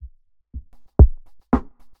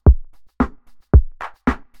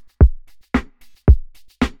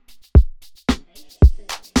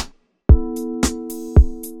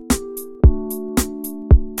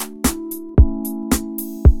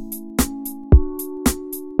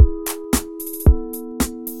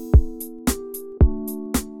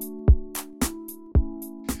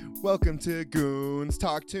Welcome to Goons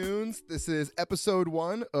Talk Tunes. This is episode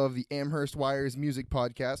 1 of the Amherst Wires music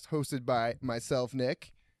podcast, hosted by myself,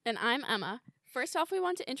 Nick. And I'm Emma. First off, we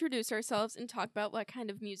want to introduce ourselves and talk about what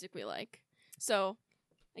kind of music we like. So,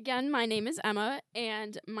 again, my name is Emma,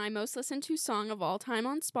 and my most listened to song of all time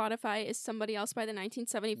on Spotify is Somebody Else by the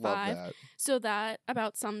 1975. Love that. So that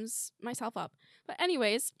about sums myself up. But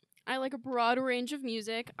anyways, I like a broad range of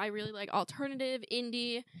music. I really like alternative,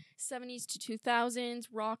 indie, 70s to 2000s,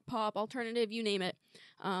 rock, pop, alternative, you name it.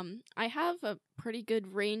 I have a pretty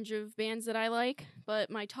good range of bands that I like,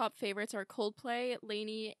 but my top favorites are Coldplay,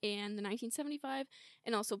 Laney, and the 1975,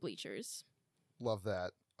 and also Bleachers. Love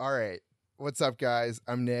that. All right. What's up, guys?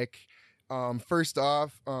 I'm Nick. First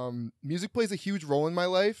off, music plays a huge role in my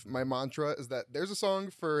life. My mantra is that there's a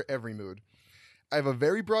song for every mood. I have a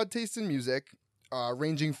very broad taste in music.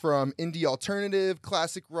 Ranging from indie alternative,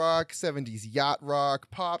 classic rock, 70s yacht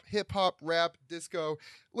rock, pop, hip-hop, rap, disco,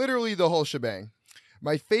 literally the whole shebang.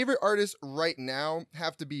 My favorite artists right now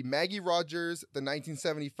have to be Maggie Rogers, the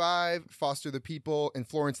 1975, Foster the People, and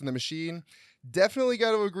Florence and the Machine. Definitely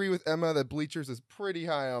got to agree with Emma that Bleachers is pretty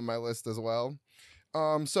high on my list as well.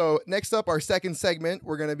 So next up, our second segment,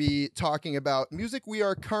 we're going to be talking about music we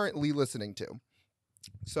are currently listening to.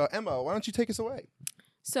 So Emma, why don't you take us away?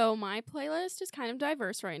 So my playlist is kind of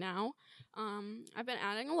diverse right now. I've been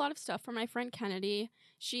adding a lot of stuff from my friend Kennedy.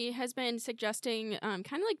 She has been suggesting kind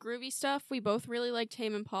of like groovy stuff. We both really like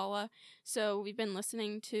Tame Impala, so we've been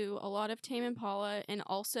listening to a lot of Tame Impala and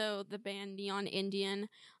also the band Neon Indian.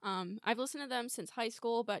 I've listened to them since high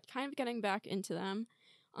school, but kind of getting back into them.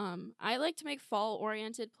 I like to make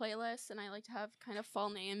fall-oriented playlists, and I like to have kind of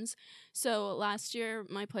fall names. So last year,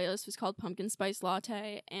 my playlist was called Pumpkin Spice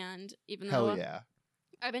Latte, and even though... Hell yeah.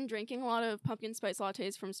 I've been drinking a lot of pumpkin spice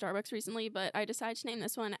lattes from Starbucks recently, but I decided to name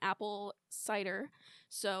this one Apple Cider.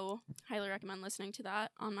 So, highly recommend listening to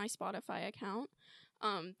that on my Spotify account.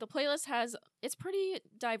 The playlist it's pretty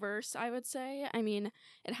diverse, I would say. I mean,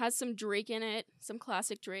 it has some Drake in it, some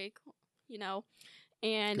classic Drake,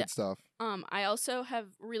 and Good stuff. I also have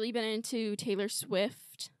really been into Taylor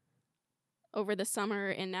Swift over the summer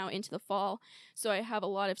and now into the fall. So I have a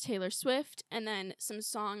lot of Taylor Swift and then some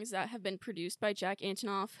songs that have been produced by Jack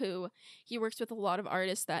Antonoff, who he works with a lot of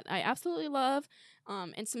artists that I absolutely love.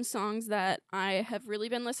 And some songs that I have really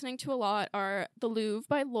been listening to a lot are The Louvre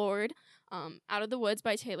by Lorde, Out of the Woods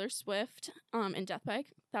by Taylor Swift, and Death by a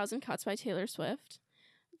Thousand Cuts by Taylor Swift.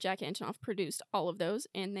 Jack Antonoff produced all of those,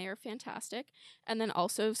 and they are fantastic. And then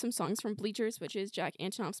also some songs from Bleachers, which is Jack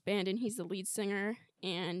Antonoff's band, and he's the lead singer.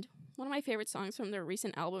 And one of my favorite songs from their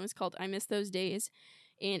recent album is called I Miss Those Days,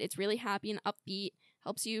 and it's really happy and upbeat,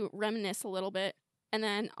 helps you reminisce a little bit. And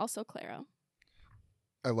then also Clairo.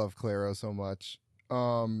 I love Clairo so much.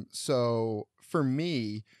 So for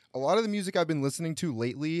me, a lot of the music I've been listening to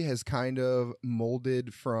lately has kind of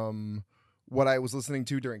molded from what I was listening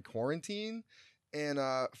to during quarantine. And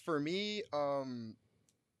for me,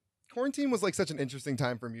 quarantine was like such an interesting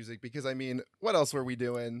time for music because, I mean, what else were we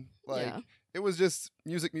doing? It was just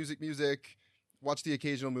music, watch the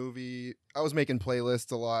occasional movie. I was making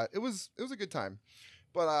playlists a lot. It was a good time.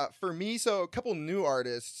 But for me, so a couple new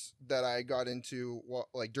artists that I got into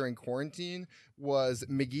during quarantine was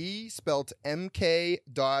McGee, spelt MK.GEE.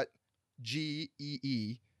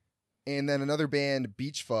 And then another band,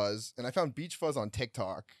 Beach Fuzz. And I found Beach Fuzz on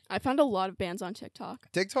TikTok. I found a lot of bands on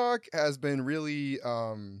TikTok. TikTok has been really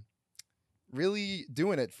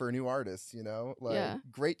doing it for new artists,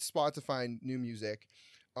 Great spot to find new music.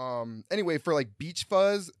 Anyway, for like Beach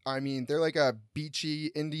Fuzz, I mean, they're like a beachy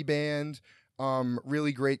indie band.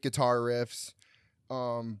 Really great guitar riffs.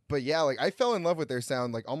 But yeah, like I fell in love with their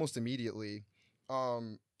sound like almost immediately.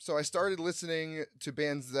 So I started listening to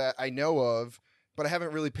bands that I know of, but I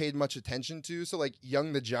haven't really paid much attention to. So like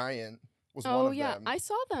Young the Giant was one of them. Oh yeah, I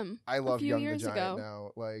saw them. I love a few Young years the Giant ago.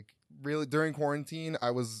 now. Like really during quarantine,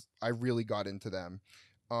 I really got into them.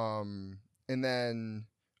 And then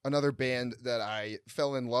another band that I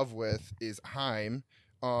fell in love with is Haim.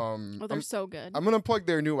 They're so good. I'm gonna plug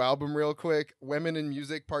their new album real quick, Women in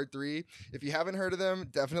Music Part 3. If you haven't heard of them,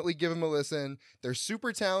 definitely give them a listen. They're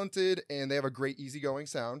super talented and they have a great easygoing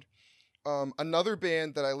sound. Another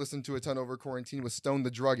band that I listened to a ton over quarantine was Stone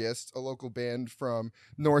the Druggist, a local band from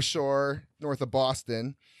North Shore, north of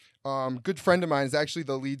Boston. Good friend of mine is actually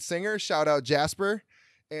the lead singer. Shout out Jasper.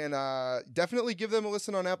 And definitely give them a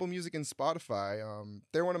listen on Apple Music and Spotify.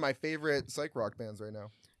 They're one of my favorite psych rock bands right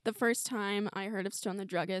now. The first time I heard of Stone the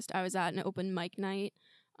Druggist, I was at an open mic night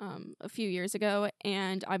a few years ago,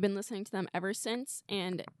 and I've been listening to them ever since,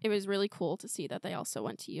 and it was really cool to see that they also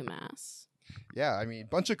went to UMass. Yeah, I mean,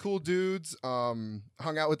 bunch of cool dudes. Hung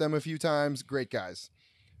out with them a few times. Great guys.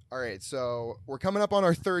 All right, so we're coming up on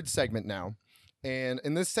our third segment now. And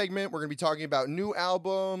in this segment, we're going to be talking about new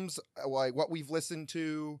albums, like what we've listened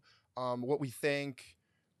to, what we think.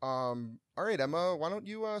 All right, Emma, why don't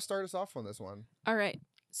you start us off on this one? All right.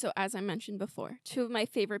 So as I mentioned before, two of my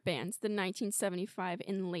favorite bands, the 1975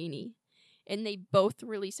 and Laney, and they both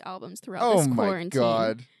released albums throughout this quarantine. Oh my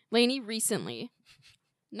God. Laney recently.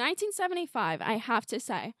 1975, I have to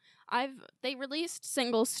say. They released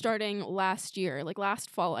singles starting last year, like last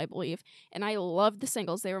fall, I believe, and I loved the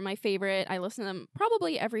singles. They were my favorite. I listen to them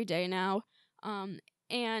probably every day now.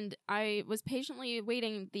 And I was patiently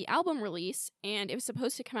waiting the album release, and it was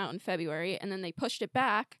supposed to come out in February, and then they pushed it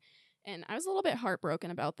back, and I was a little bit heartbroken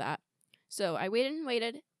about that. So I waited and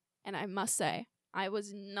waited, and I must say, I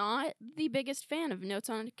was not the biggest fan of Notes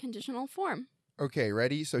on a Conditional Form. Okay,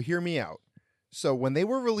 ready? So hear me out. So when they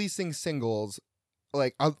were releasing singles,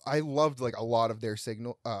 like I loved like a lot of their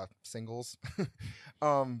singles.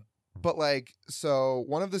 But like, so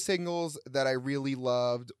one of the singles that I really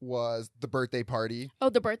loved was The Birthday Party. Oh,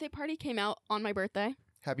 The Birthday Party came out on my birthday.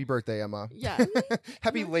 Happy birthday, Emma. Yeah.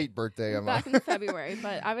 Happy late birthday, Emma. Back in February,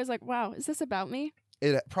 but I was like, wow, is this about me?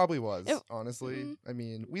 It probably was, honestly. I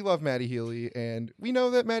mean, we love Maddie Healy, and we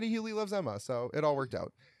know that Maddie Healy loves Emma, so it all worked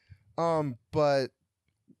out. But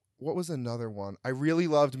what was another one? I really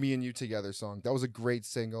loved Me and You Together song. That was a great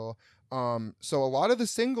single. So a lot of the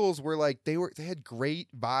singles were like they had great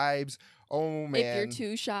vibes. Oh man. If You're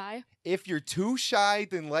Too Shy. If You're Too Shy,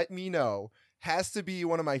 then let me know. Has to be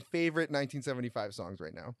one of my favorite 1975 songs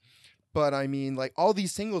right now. But I mean, like all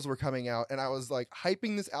these singles were coming out and I was like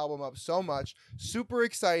hyping this album up so much, super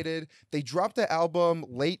excited. They dropped the album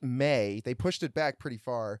late May. They pushed it back pretty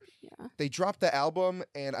far. Yeah. They dropped the album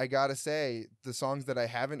and I gotta say, the songs that I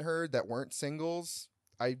haven't heard that weren't singles,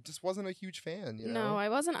 I just wasn't a huge fan, you know? No, I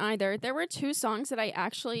wasn't either. There were two songs that I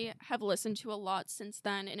actually have listened to a lot since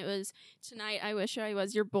then, and it was Tonight I Wish I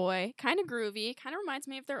Was Your Boy. Kind of groovy, kind of reminds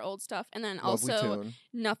me of their old stuff. And then Lovely also tune.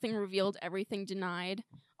 Nothing Revealed, Everything Denied.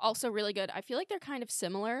 Also really good. I feel like they're kind of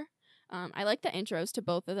similar. I like the intros to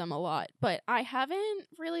both of them a lot, but I haven't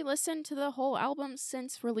really listened to the whole album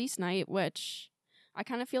since release night, which I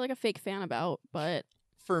kind of feel like a fake fan about, but...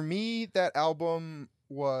 For me, that album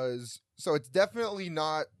was... So it's definitely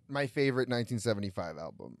not my favorite 1975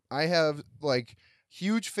 album. I have, like,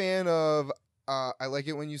 huge fan of I Like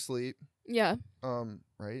It When You Sleep. Yeah.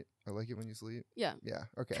 Right? I Like It When You Sleep? Yeah. Yeah,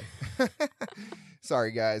 okay.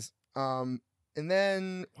 Sorry, guys. And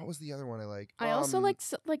then, what was the other one I like? I also like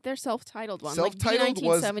their self-titled one. Self-titled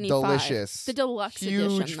was delicious. The deluxe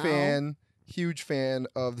edition, Huge fan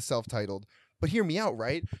of the self-titled. But hear me out,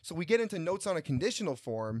 right? So we get into Notes on a Conditional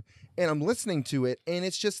Form, and I'm listening to it, and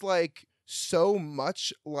it's just like so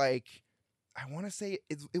much like, I want to say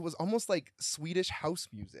it was almost like Swedish house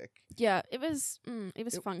music. Yeah, it was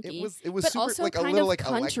funky. It was but super, also like a kind little of like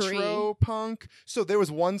country. electro punk. So there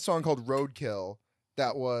was one song called Roadkill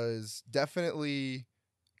that was definitely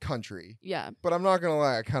country. Yeah. But I'm not going to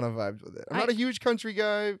lie, I kind of vibed with it. I'm not a huge country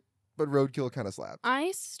guy, but Roadkill kind of slapped.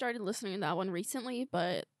 I started listening to that one recently,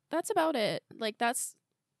 but that's about it. Like, that's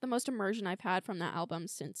the most immersion I've had from that album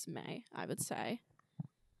since May, I would say.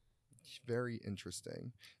 Very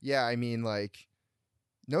interesting. Yeah, I mean, like,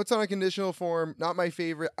 Notes on a Conditional Form, not my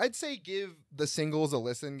favorite. I'd say give the singles a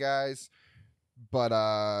listen, guys. But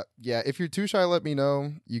yeah, If You're Too Shy, let me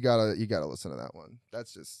know. You gotta listen to that one.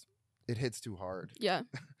 That's just, it hits too hard. Yeah.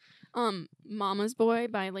 Mama's Boy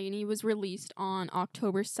by Laney was released on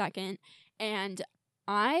October 2nd, and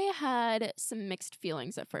I had some mixed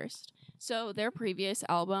feelings at first. So their previous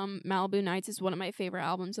album, Malibu Nights, is one of my favorite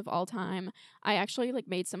albums of all time. I actually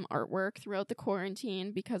made some artwork throughout the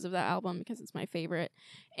quarantine because of that album, because it's my favorite.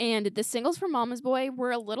 And the singles from Mama's Boy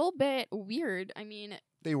were a little bit weird. I mean,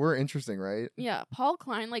 they were interesting, right? Yeah, Paul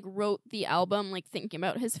Klein wrote the album thinking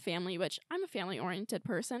about his family, which I'm a family-oriented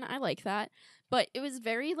person. I like that. But it was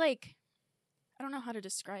very I don't know how to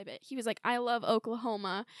describe it. He was like, I love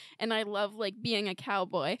Oklahoma and I love being a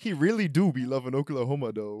cowboy. He really do be loving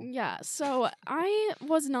Oklahoma though. Yeah, so I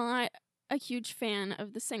was not a huge fan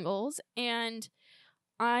of the singles, and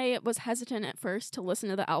I was hesitant at first to listen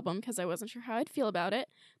to the album because I wasn't sure how I'd feel about it,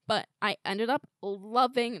 but I ended up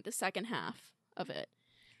loving the second half of it.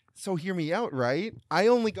 So hear me out, right? I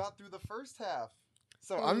only got through the first half.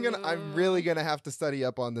 So I'm really gonna have to study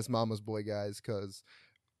up on this Mama's Boy, guys, because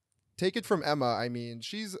take it from Emma. I mean,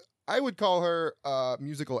 I would call her a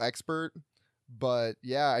musical expert, but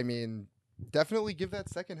yeah, I mean, definitely give that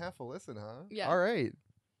second half a listen, huh? Yeah. All right.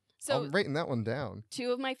 So I'm writing that one down.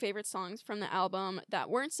 Two of my favorite songs from the album that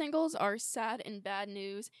weren't singles are Sad and Bad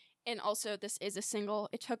News And also, this is a single.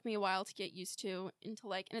 It took me a while to get used to and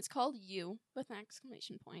it's called You with an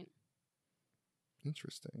exclamation point.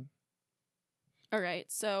 Interesting. All right,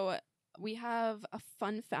 so we have a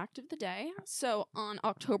fun fact of the day. So on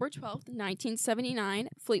October 12th, 1979,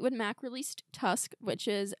 Fleetwood Mac released Tusk, which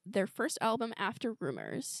is their first album after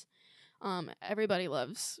Rumors. Everybody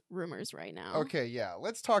loves Rumors right now. Okay, yeah.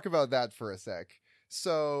 Let's talk about that for a sec.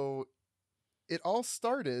 So it all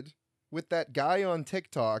started with that guy on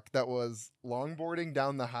TikTok that was longboarding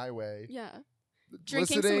down the highway. Yeah.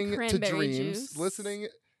 Drinking listening some cranberry to Dreams, juice. listening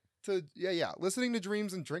to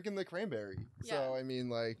Dreams and drinking the cranberry. Yeah. So I mean,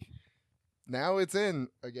 like, now it's in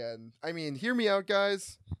again. I mean, hear me out,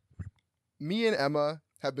 guys. Me and Emma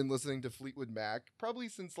have been listening to Fleetwood Mac probably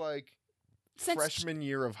since freshman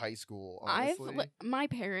year of high school. Honestly, my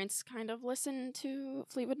parents kind of listened to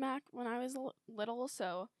Fleetwood Mac when I was little,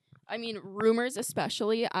 so I mean, Rumors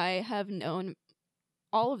especially. I have known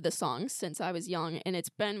all of the songs since I was young, and it's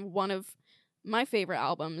been one of my favorite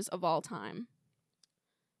albums of all time.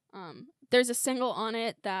 There's a single on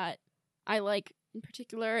it that I like in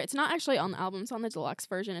particular. It's not actually on the album, it's on the deluxe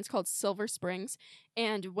version. It's called Silver Springs.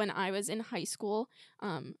 And when I was in high school,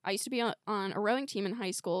 I used to be on a rowing team in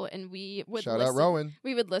high school, and we would shout out Rowan.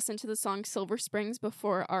 We would listen to the song Silver Springs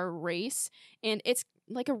before our race, and it's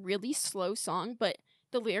like a really slow song, but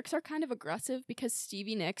the lyrics are kind of aggressive because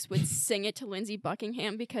Stevie Nicks would sing it to Lindsey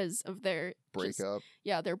Buckingham because of their breakup.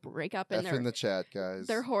 Their breakup and F in the chat, guys.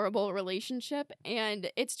 Their horrible relationship.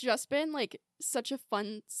 And it's just been like such a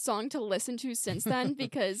fun song to listen to since then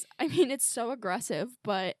because, I mean, it's so aggressive,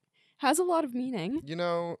 but has a lot of meaning. You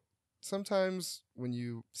know, sometimes when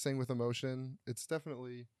you sing with emotion, it's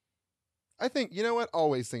definitely... I think, you know what?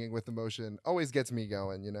 Always singing with emotion always gets me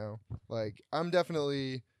going, you know? Like,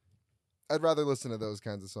 I'd rather listen to those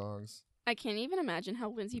kinds of songs. I can't even imagine how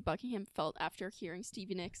Lindsey Buckingham felt after hearing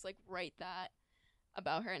Stevie Nicks write that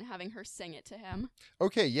about her and having her sing it to him.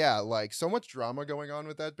 Okay, yeah, like so much drama going on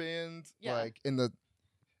with that band. Yeah.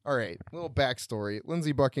 All right, little backstory.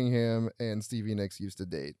 Lindsey Buckingham and Stevie Nicks used to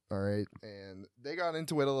date, all right? And they got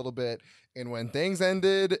into it a little bit, and when things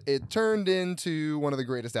ended, it turned into one of the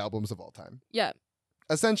greatest albums of all time. Yeah.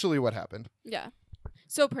 Essentially what happened. Yeah.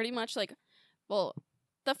 So pretty much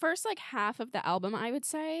the first half of the album, I would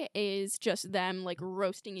say, is just them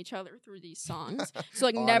roasting each other through these songs.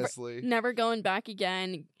 So never going back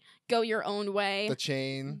again. Go your own way. The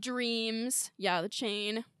Chain. Dreams. Yeah, The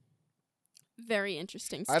Chain. Very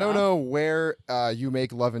interesting stuff. I don't know where You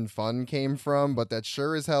Make Love and Fun came from, but that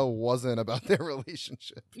sure as hell wasn't about their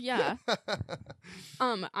relationship. Yeah.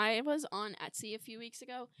 I was on Etsy a few weeks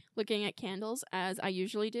ago looking at candles, as I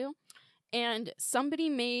usually do, and somebody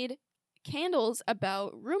made candles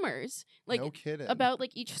about Rumors, no kidding, about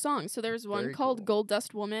each song. So there's one Very called cool. Gold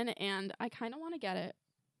Dust Woman, and I kind of want to get it.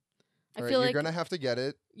 All right, you're gonna have to get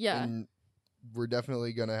it. Yeah, and we're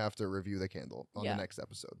definitely gonna have to review the candle on the next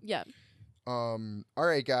episode. Yeah. All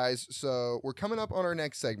right, guys. So we're coming up on our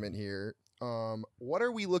next segment here. What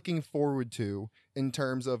are we looking forward to in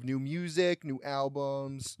terms of new music, new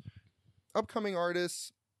albums, upcoming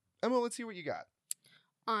artists? Emma, let's see what you got.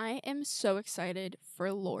 I am so excited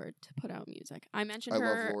for Lorde to put out music. I mentioned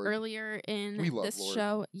her earlier in this Lorde.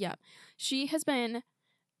 show. Yeah. She has been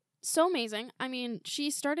so amazing. I mean,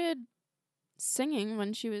 she started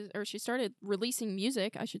singing she started releasing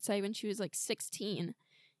music, I should say, when she was 16.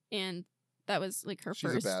 And that was her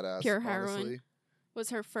She's first. a badass, Pure Heroine honestly.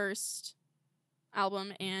 was her first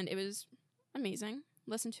album, and it was amazing.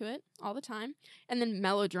 Listen to it all the time. And then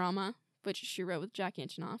Melodrama, which she wrote with Jack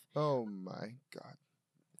Antonoff. Oh my God.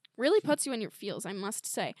 Really puts you in your feels, I must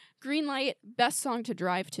say. Green Light, best song to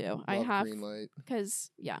drive to. Love Green Light.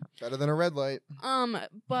 Because, yeah. Better than a red light.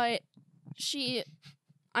 But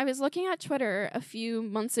I was looking at Twitter a few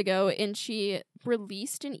months ago, and she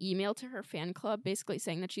released an email to her fan club basically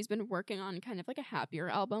saying that she's been working on kind of a happier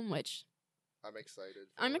album, which I'm excited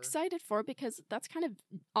for. I'm excited for because that's kind of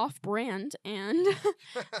off-brand, and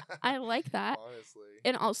I like that. Honestly.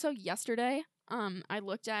 And also yesterday, I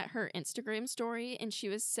looked at her Instagram story, and she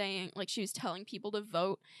was saying, she was telling people to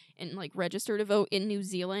vote and, register to vote in New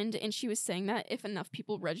Zealand, and she was saying that if enough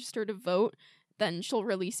people register to vote, then she'll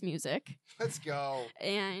release music. Let's go.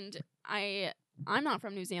 And I'm not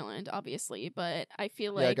from New Zealand, obviously, but I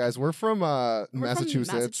feel yeah, guys, we're from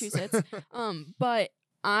Massachusetts. But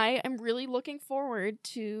I am really looking forward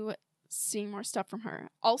to seeing more stuff from her.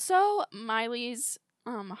 Also, Miley's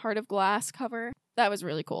Heart of Glass cover, that was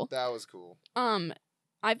really cool. That was cool.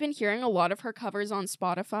 I've been hearing a lot of her covers on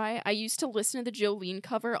Spotify. I used to listen to the Jolene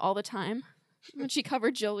cover all the time. when she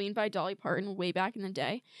covered Jolene by Dolly Parton way back in the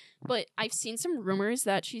day. But I've seen some rumors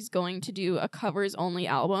that she's going to do a covers only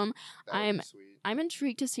album. That would be sweet. I'm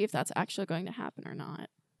intrigued to see if that's actually going to happen or not.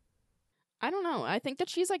 I don't know. I think that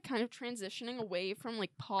she's like kind of transitioning away from like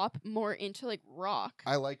pop more into like rock.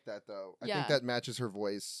 I like that though. I Yeah. think that matches her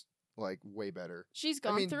voice like way better. She's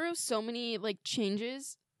gone through so many like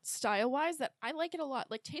changes style wise that I like it a lot.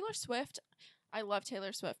 Like Taylor Swift, I love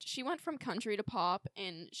Taylor Swift. She went from country to pop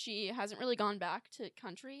and she hasn't really gone back to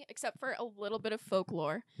country except for a little bit of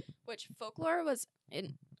Folklore, which Folklore was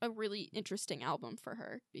a really interesting album for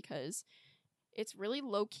her because it's really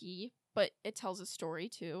low key, but it tells a story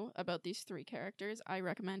too about these three characters. I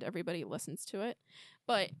recommend everybody listens to it.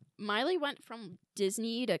 But Miley went from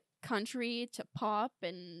Disney to country to pop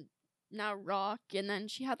and now rock, and then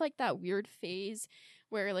she had like that weird phase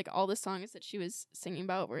where like all the songs that she was singing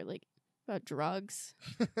about were like about drugs.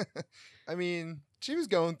 I mean, she was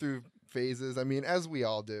going through phases. I mean, as we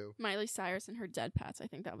all do. Miley Cyrus and her Dead Pats, I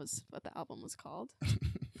think that was what the album was called.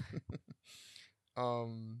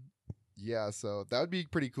 Yeah, so that would be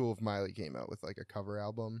pretty cool if Miley came out with like a cover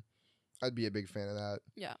album. I'd be a big fan of that.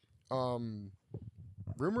 Yeah.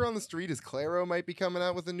 Rumor on the street is Clairo might be coming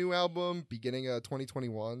out with a new album beginning of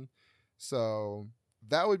 2021. So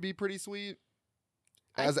that would be pretty sweet.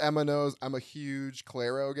 As Emma knows, I'm a huge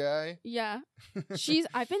Clairo guy. Yeah.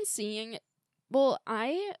 I've been seeing,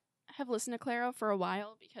 I have listened to Clairo for a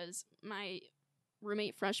while because my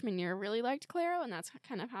roommate freshman year really liked Clairo, and that's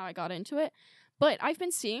kind of how I got into it. But I've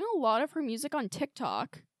been seeing a lot of her music on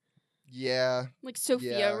TikTok. Yeah. Like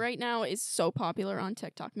Sophia right now is so popular on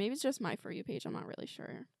TikTok. Maybe it's just my For You page. I'm not really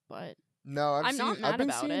sure. But no, I'm not mad I've been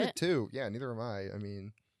about seeing it. it too. Yeah, neither am I. I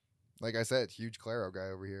mean, like I said, huge Clairo guy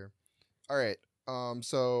over here. All right.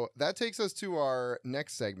 So that takes us to our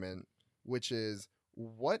next segment, which is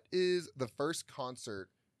what is the first concert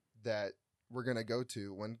that we're going to go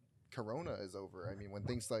to when Corona is over? I mean, when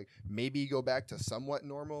things like maybe go back to somewhat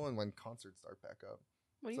normal and when concerts start back up.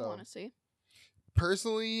 What do you want to see?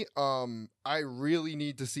 Personally, I really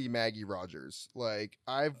need to see Maggie Rogers. Like,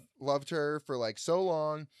 I've loved her for like so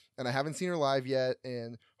long and I haven't seen her live yet.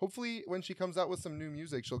 And hopefully when she comes out with some new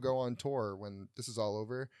music, she'll go on tour when this is all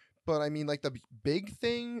over. But I mean, like the big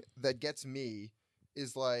thing that gets me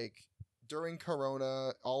is like during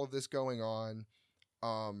Corona, all of this going on,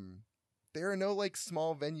 there are no like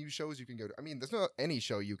small venue shows you can go to. I mean, there's not any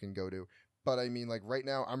show you can go to, but I mean, like right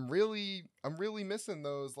now, I'm really missing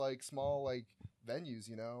those like small like venues.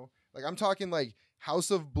 You know, like I'm talking like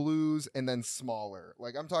House of Blues and then smaller.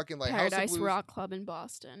 Like I'm talking like Paradise House of Blues, Rock Club in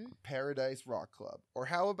Boston. Paradise Rock Club, or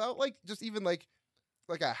how about like just even like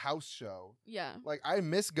a house show. Yeah. Like I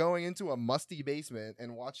miss going into a musty basement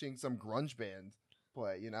and watching some grunge band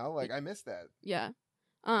play, you know? Like I miss that. Yeah.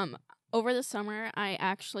 Over the summer I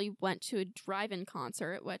actually went to a drive-in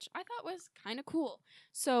concert, which I thought was kind of cool.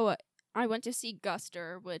 So I went to see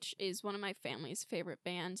Guster, which is one of my family's favorite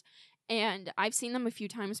bands, and I've seen them a few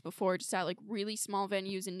times before just at like really small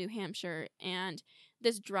venues in New Hampshire, and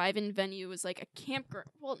this drive-in venue was like a campground.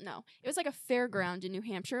 Well, no, it was like a fairground in New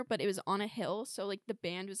Hampshire, but it was on a hill. So like the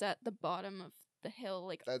band was at the bottom of the hill,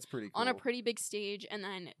 like that's pretty cool. On a pretty big stage, and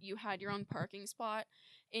then you had your own parking spot,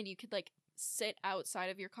 and you could like sit outside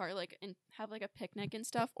of your car, like and have like a picnic and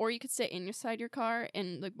stuff, or you could sit inside your car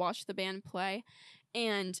and like watch the band play.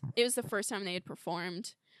 And it was the first time they had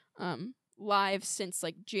performed live since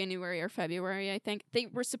like January or February. I think they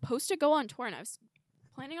were supposed to go on tour, and I was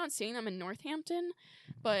planning on seeing them in Northampton,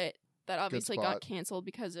 but that obviously got canceled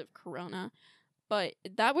because of Corona. But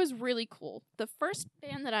that was really cool. The first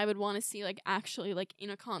band that I would want to see like actually like in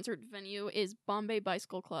a concert venue is Bombay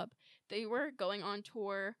Bicycle Club. They were going on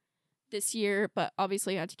tour this year, but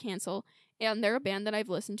obviously had to cancel. And they're a band that I've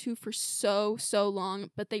listened to for so long,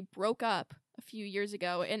 but they broke up a few years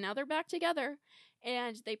ago and now they're back together.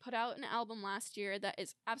 And they put out an album last year that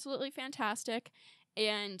is absolutely fantastic,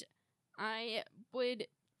 and I would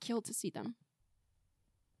kill to see them.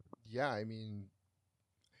 Yeah, I mean,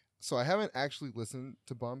 so I haven't actually listened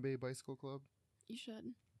to Bombay Bicycle Club. You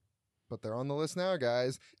should. But they're on the list now,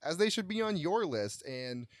 guys, as they should be on your list.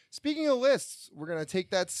 And speaking of lists, we're going to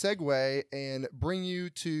take that segue and bring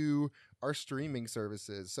you to our streaming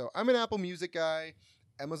services. So I'm an Apple Music guy.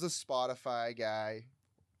 Emma's a Spotify guy.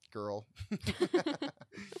 Girl.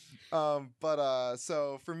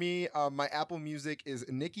 So for me, my Apple Music is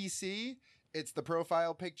Nikki C. It's the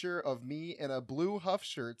profile picture of me in a blue Huff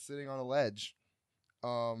shirt sitting on a ledge.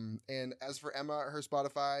 And as for Emma, her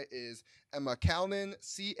Spotify is Emma Calnan,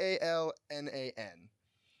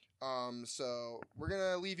 Calnan. So we're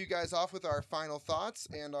gonna leave you guys off with our final thoughts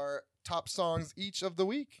and our top songs each of the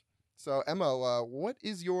week. So Emma, what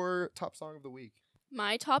is your top song of the week?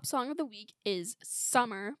 My top song of the week is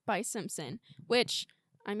Summer by Simpson, which,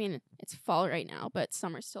 I mean, it's fall right now, but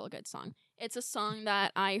summer's still a good song. It's a song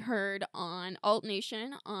that I heard on Alt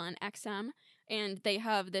Nation on XM, and they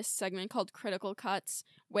have this segment called Critical Cuts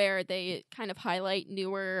where they kind of highlight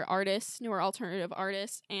newer artists, newer alternative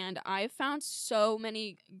artists, and I've found so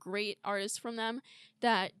many great artists from them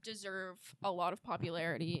that deserve a lot of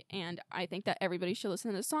popularity, and I think that everybody should listen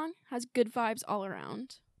to this song. Has good vibes all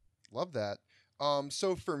around. Love that.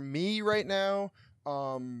 So for me right now,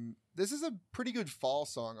 this is a pretty good fall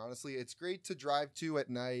song, honestly. It's great to drive to at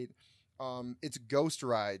night. It's Ghost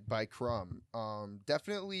Ride by Crumb.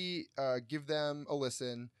 Definitely give them a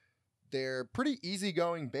listen. They're pretty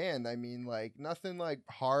easygoing band. I mean, like nothing like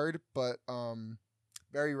hard, but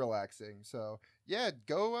very relaxing. So yeah,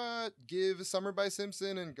 go give Summer by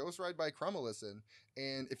Simpson and Ghost Ride by Crumb a listen.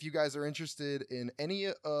 And if you guys are interested in any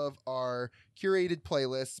of our curated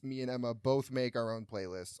playlists, me and Emma both make our own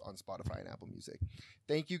playlists on Spotify and Apple Music.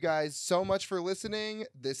 Thank you guys so much for listening.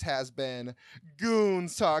 This has been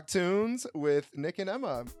Goons Talk Tunes with Nick and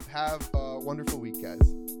Emma. Have a wonderful week, guys.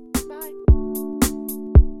 Bye.